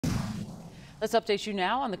Let's update you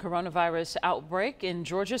now on the coronavirus outbreak. In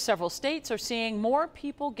Georgia, several states are seeing more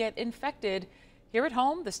people get infected. Here at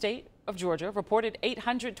home, the state of Georgia reported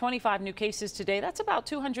 825 new cases today. That's about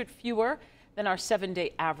 200 fewer than our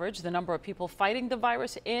 7-day average. The number of people fighting the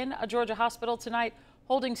virus in a Georgia hospital tonight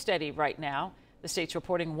holding steady right now. The state's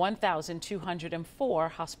reporting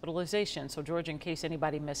 1,204 hospitalizations. So, Georgia, in case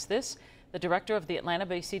anybody missed this, the director of the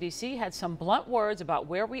Atlanta-based CDC had some blunt words about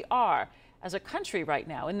where we are as a country right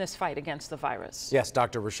now in this fight against the virus. Yes,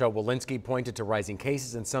 Dr. Rochelle Walensky pointed to rising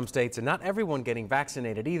cases in some states and not everyone getting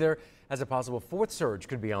vaccinated either, as a possible fourth surge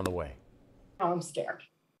could be on the way. I'm scared.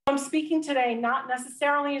 I'm speaking today not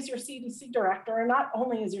necessarily as your CDC director, and not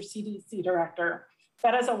only as your CDC director,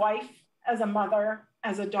 but as a wife, as a mother,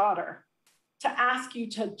 as a daughter, to ask you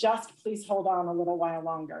to just please hold on a little while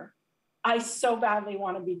longer. I so badly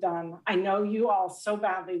want to be done. I know you all so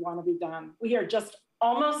badly want to be done. We are just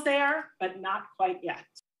almost there, but not quite yet.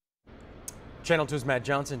 Channel 2's Matt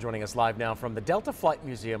Johnson joining us live now from the Delta Flight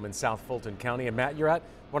Museum in South Fulton County. And Matt, you're at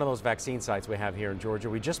one of those vaccine sites we have here in Georgia.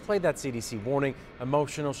 We just played that CDC warning.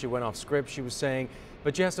 Emotional, she went off script, she was saying.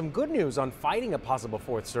 But you have some good news on fighting a possible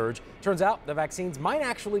fourth surge. Turns out the vaccines might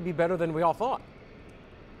actually be better than we all thought.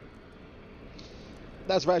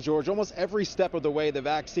 That's right, George. Almost every step of the way, the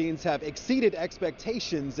vaccines have exceeded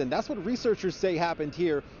expectations, and that's what researchers say happened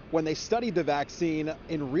here when they studied the vaccine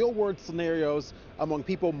in real-world scenarios among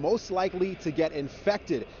people most likely to get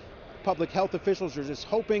infected. Public health officials are just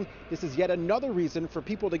hoping this is yet another reason for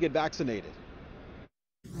people to get vaccinated.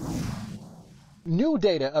 New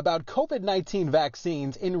data about COVID-19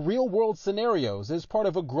 vaccines in real-world scenarios is part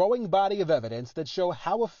of a growing body of evidence that show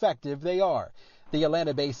how effective they are. The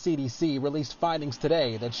Atlanta-based CDC released findings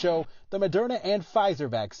today that show the Moderna and Pfizer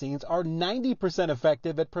vaccines are 90%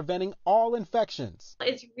 effective at preventing all infections.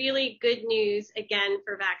 It's really good news, again,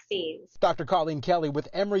 for vaccines. Dr. Colleen Kelly with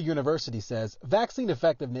Emory University says vaccine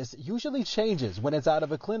effectiveness usually changes when it's out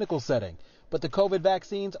of a clinical setting, but the COVID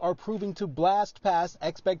vaccines are proving to blast past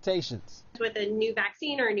expectations. With a new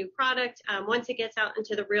vaccine or a new product, once it gets out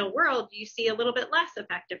into the real world, you see a little bit less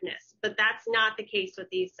effectiveness, but that's not the case with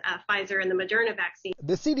these Pfizer and the Moderna vaccines.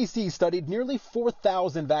 The CDC studied nearly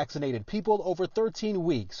 4,000 vaccinated people over 13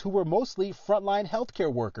 weeks who were mostly frontline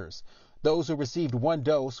healthcare workers. Those who received one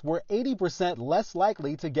dose were 80% less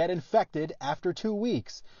likely to get infected after 2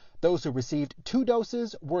 weeks. Those who received 2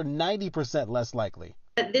 doses were 90% less likely.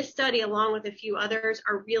 This study, along with a few others,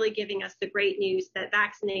 are really giving us the great news that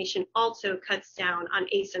vaccination also cuts down on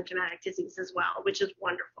asymptomatic disease as well, which is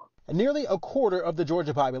wonderful. And nearly a quarter of the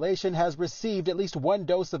Georgia population has received at least one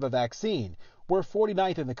dose of a vaccine. We're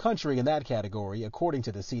 49th in the country in that category, according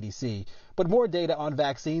to the CDC. But more data on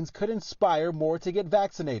vaccines could inspire more to get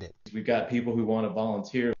vaccinated. We've got people who want to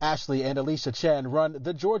volunteer. Ashley and Alicia Chen run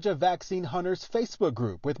the Georgia Vaccine Hunters Facebook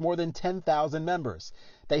group with more than 10,000 members.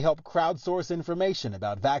 They help crowdsource information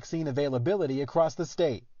about vaccine availability across the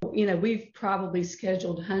state. You know, we've probably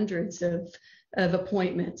scheduled hundreds of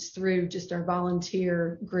appointments through just our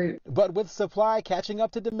volunteer group. But with supply catching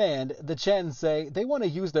up to demand, the Chens say they want to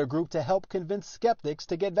use their group to help convince skeptics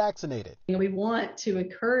to get vaccinated. We want to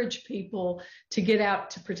encourage people to get out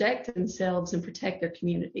to protect themselves and protect their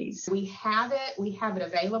communities. We have it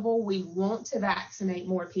available. We want to vaccinate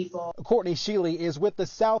more people. Courtney Sheely is with the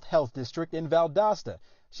South Health District in Valdosta.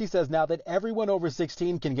 She says now that everyone over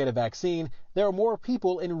 16 can get a vaccine, there are more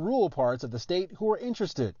people in rural parts of the state who are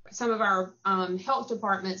interested. Some of our health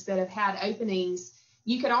departments that have had openings,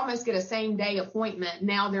 you could almost get a same-day appointment.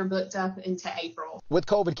 Now they're booked up into April. With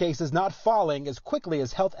COVID cases not falling as quickly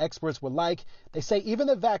as health experts would like, they say even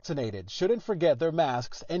the vaccinated shouldn't forget their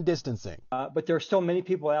masks and distancing. But there are still many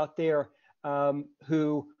people out there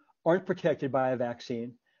who aren't protected by a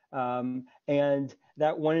vaccine. And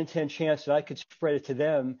that 1 in 10 chance that I could spread it to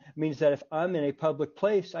them means that if I'm in a public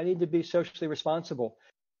place, I need to be socially responsible.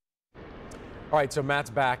 All right, so Matt's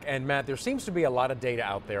back. And Matt, there seems to be a lot of data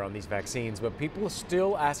out there on these vaccines, but people are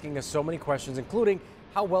still asking us so many questions, including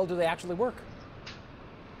how well do they actually work?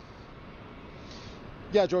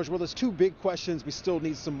 Yeah, George, well, there's 2 big questions we still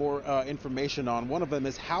need some more information on. One of them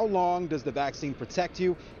is how long does the vaccine protect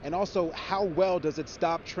you? And also, how well does it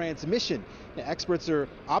stop transmission? Now, experts are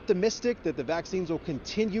optimistic that the vaccines will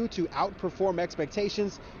continue to outperform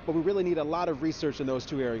expectations, but we really need a lot of research in those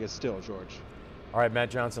 2 areas still, George. All right, Matt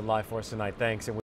Johnson live for us tonight. Thanks.